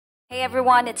Hey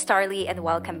everyone, it's Starley and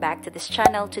welcome back to this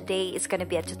channel. Today is going to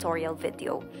be a tutorial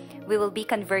video. We will be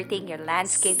converting your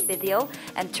landscape video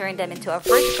and turn them into a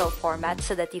vertical format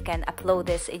so that you can upload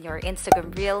this in your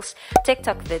Instagram Reels,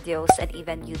 TikTok videos, and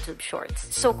even YouTube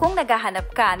Shorts. So kung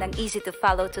naghahanap ka ng easy to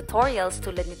follow tutorials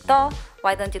tulad nito,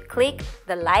 why don't you click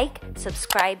the like,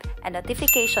 subscribe, and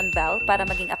notification bell para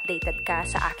maging updated ka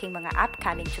sa aking mga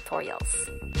upcoming tutorials.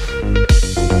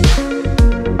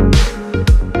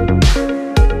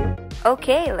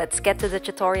 Okay, let's get to the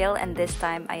tutorial, and this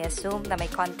time I assume na may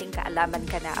konting kaalaman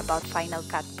ka na about Final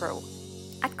Cut Pro.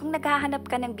 At kung naghahanap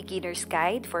ka ng beginner's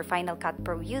guide for Final Cut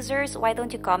Pro users, why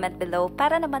don't you comment below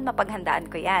para naman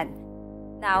mapaghandaan ko yan.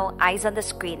 Now, eyes on the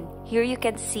screen. Here you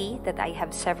can see that I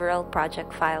have several project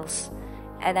files.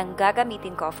 And ang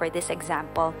gagamitin ko for this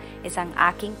example is ang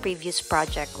aking previous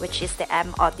project, which is the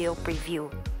M Audio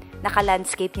Preview.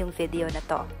 Naka-landscape yung video na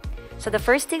to. So the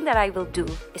first thing that I will do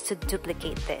is to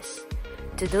duplicate this.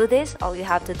 To do this, all you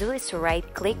have to do is to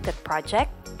right-click that project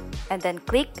and then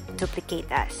click Duplicate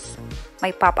As.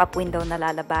 May pop-up window na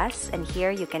lalabas, and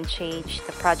here you can change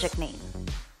the project name.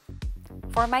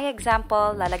 For my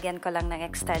example, lalagyan ko lang ng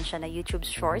extension na YouTube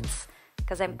Shorts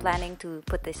because I'm planning to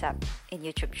put this up in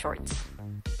YouTube Shorts.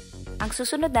 Ang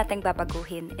susunod nating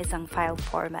babaguhin is ang file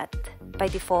format. By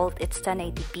default, it's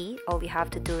 1080p. All you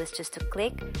have to do is just to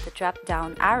click the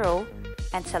drop-down arrow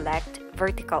and select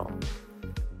Vertical.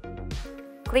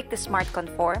 Click the Smart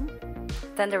Conform.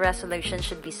 Then the resolution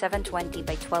should be 720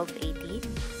 by 1280.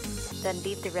 Then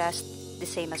leave the rest the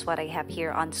same as what I have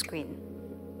here on screen.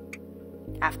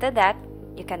 After that,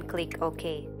 you can click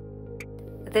OK.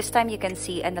 This time you can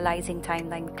see analyzing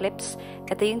timeline clips.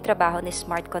 Ito yung trabaho ni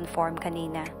Smart Conform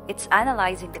kanina. It's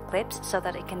analyzing the clips so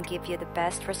that it can give you the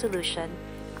best resolution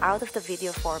out of the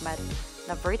video format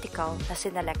na vertical na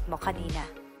sinelect mo kanina.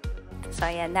 So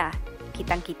ayan na,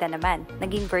 kitang-kita naman,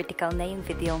 naging vertical na yung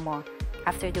video mo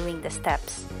after doing the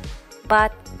steps.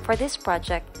 But for this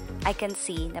project, I can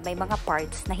see na may mga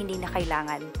parts na hindi na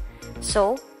kailangan.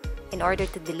 So, in order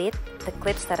to delete the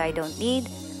clips that I don't need,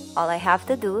 all I have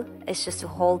to do is just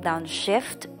to hold down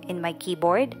Shift in my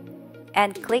keyboard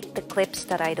and click the clips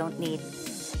that I don't need.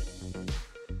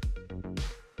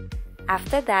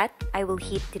 After that, I will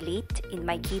hit delete in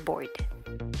my keyboard.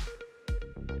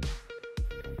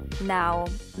 Now,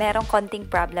 merong konting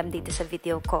problem dito sa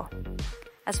video ko.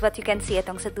 As what you can see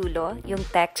itong sa dulo, yung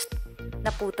text,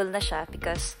 naputol na siya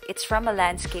because it's from a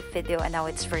landscape video and now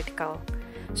it's vertical.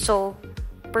 So,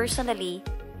 personally,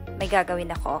 may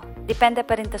gagawin ako. Depende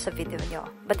pa rin to sa video nyo.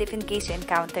 But if in case you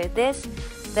encounter this,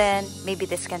 then maybe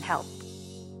this can help.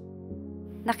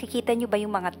 Nakikita nyo ba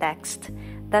yung mga text?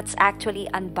 That's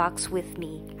actually Unbox With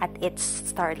Me at It's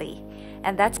Starley.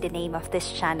 And that's the name of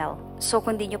this channel. So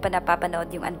kung di nyo pa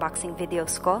napapanood yung unboxing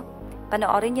videos ko,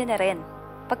 panoorin nyo na rin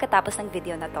pagkatapos ng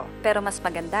video na to. Pero mas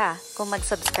maganda kung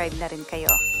mag-subscribe na rin kayo.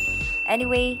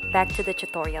 Anyway, back to the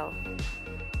tutorial.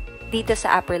 Dito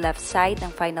sa upper left side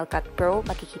ng Final Cut Pro,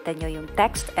 makikita nyo yung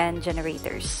text and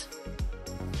generators.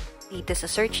 Dito sa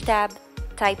search tab,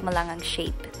 type mo lang ang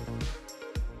shape.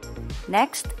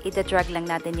 Next, ida-drag lang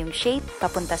natin yung shape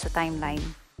papunta sa timeline.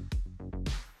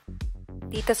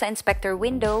 Dito sa inspector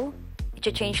window,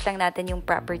 i-change lang natin yung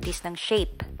properties ng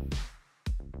shape.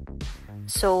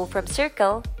 So, from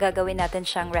circle, gagawin natin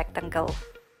siyang rectangle.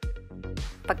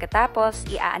 Pagkatapos,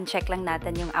 i-uncheck lang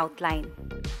natin yung outline.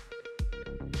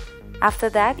 After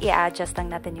that, i-adjust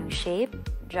lang natin yung shape.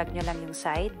 Drag nyo lang yung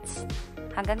sides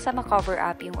hanggang sa ma-cover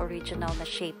up yung original na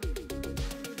shape.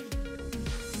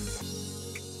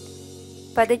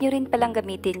 Pwede nyo rin palang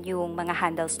gamitin yung mga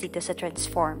handles dito sa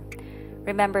transform.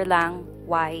 Remember lang,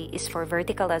 Y is for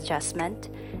vertical adjustment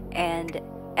and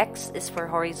X is for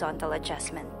horizontal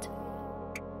adjustment.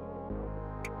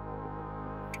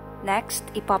 Next,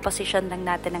 ipoposition lang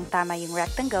natin ng tama yung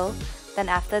rectangle. Then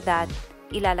after that,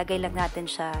 ilalagay lang natin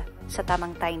siya sa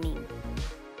tamang timing.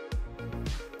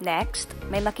 Next,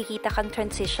 may makikita kang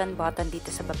transition button dito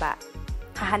sa baba.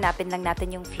 Hahanapin lang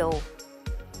natin yung flow.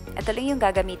 Ito lang yung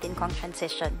gagamitin kong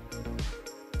transition.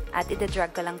 At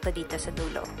ida-drag ko lang to dito sa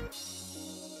dulo.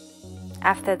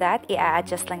 After that,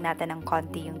 i-adjust lang natin ng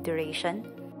konti yung duration.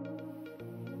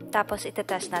 Tapos,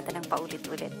 itetest natin ng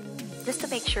paulit-ulit. Just to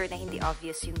make sure na hindi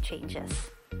obvious yung changes.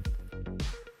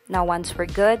 Now, once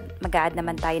we're good, mag-add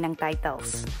naman tayo ng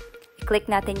titles. I-click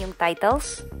natin yung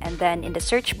titles, and then in the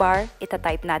search bar,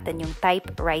 ita-type natin yung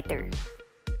typewriter.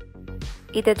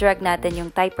 Ita-drag natin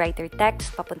yung typewriter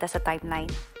text papunta sa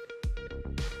timeline.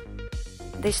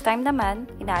 This time naman,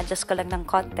 ina-adjust ko lang ng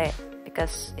konti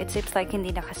because it seems like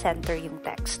hindi naka-center yung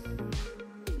text.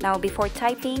 Now, before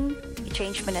typing,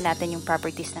 i-change muna natin yung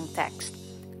properties ng text.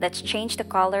 let's change the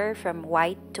color from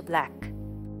white to black.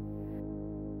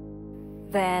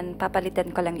 Then,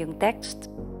 papalitan ko lang yung text.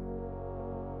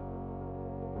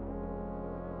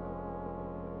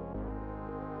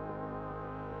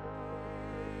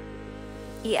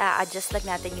 I-adjust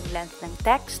lang natin yung length ng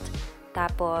text.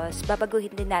 Tapos,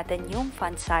 babaguhin din natin yung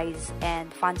font size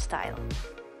and font style.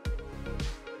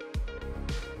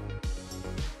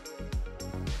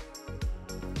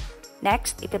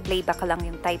 Next, ipi-playback ko lang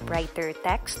yung typewriter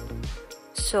text.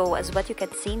 So, as what you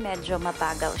can see, medyo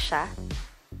mabagal siya.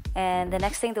 And the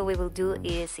next thing that we will do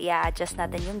is i-adjust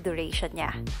natin yung duration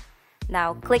niya.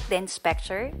 Now, click the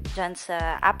inspector dyan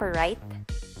sa upper right.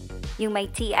 Yung may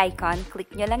T icon, click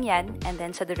nyo lang yan. And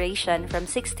then sa duration, from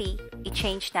 60,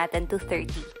 i-change natin to 30.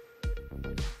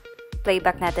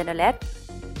 Playback natin ulit.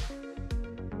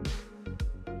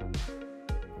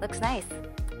 Looks nice.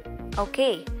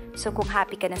 Okay, so kung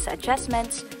happy ka na sa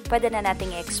adjustments, pwede na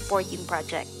nating i-export yung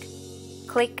project.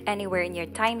 Click anywhere in your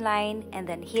timeline and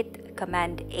then hit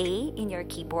Command A in your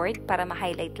keyboard para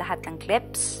ma-highlight lahat ng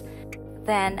clips.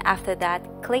 Then after that,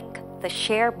 click the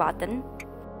share button.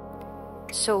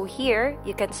 So here,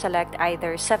 you can select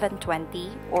either 720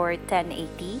 or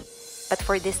 1080. But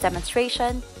for this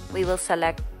demonstration, we will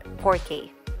select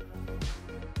 4K.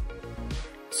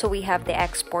 So we have the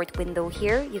export window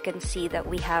here. You can see that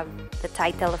we have the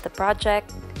title of the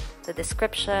project, the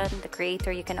description, the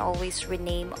creator. You can always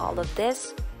rename all of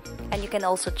this. And you can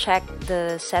also check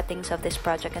the settings of this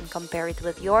project and compare it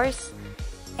with yours.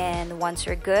 And once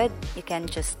you're good, you can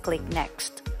just click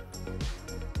next.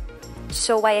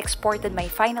 So I exported my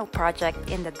final project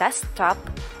in the desktop,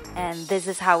 and this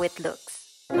is how it looks.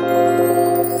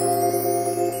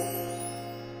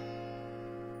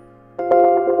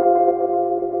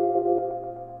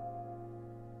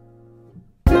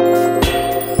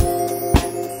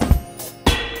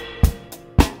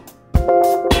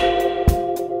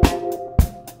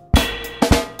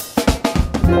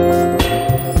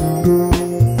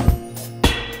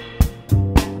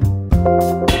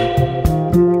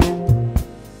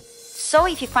 So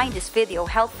if you find this video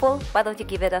helpful, why don't you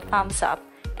give it a thumbs up?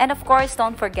 And of course,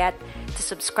 don't forget to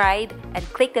subscribe and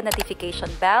click the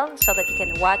notification bell so that you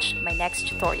can watch my next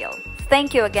tutorial.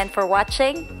 Thank you again for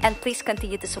watching, and please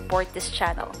continue to support this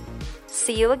channel.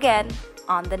 See you again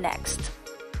on the next.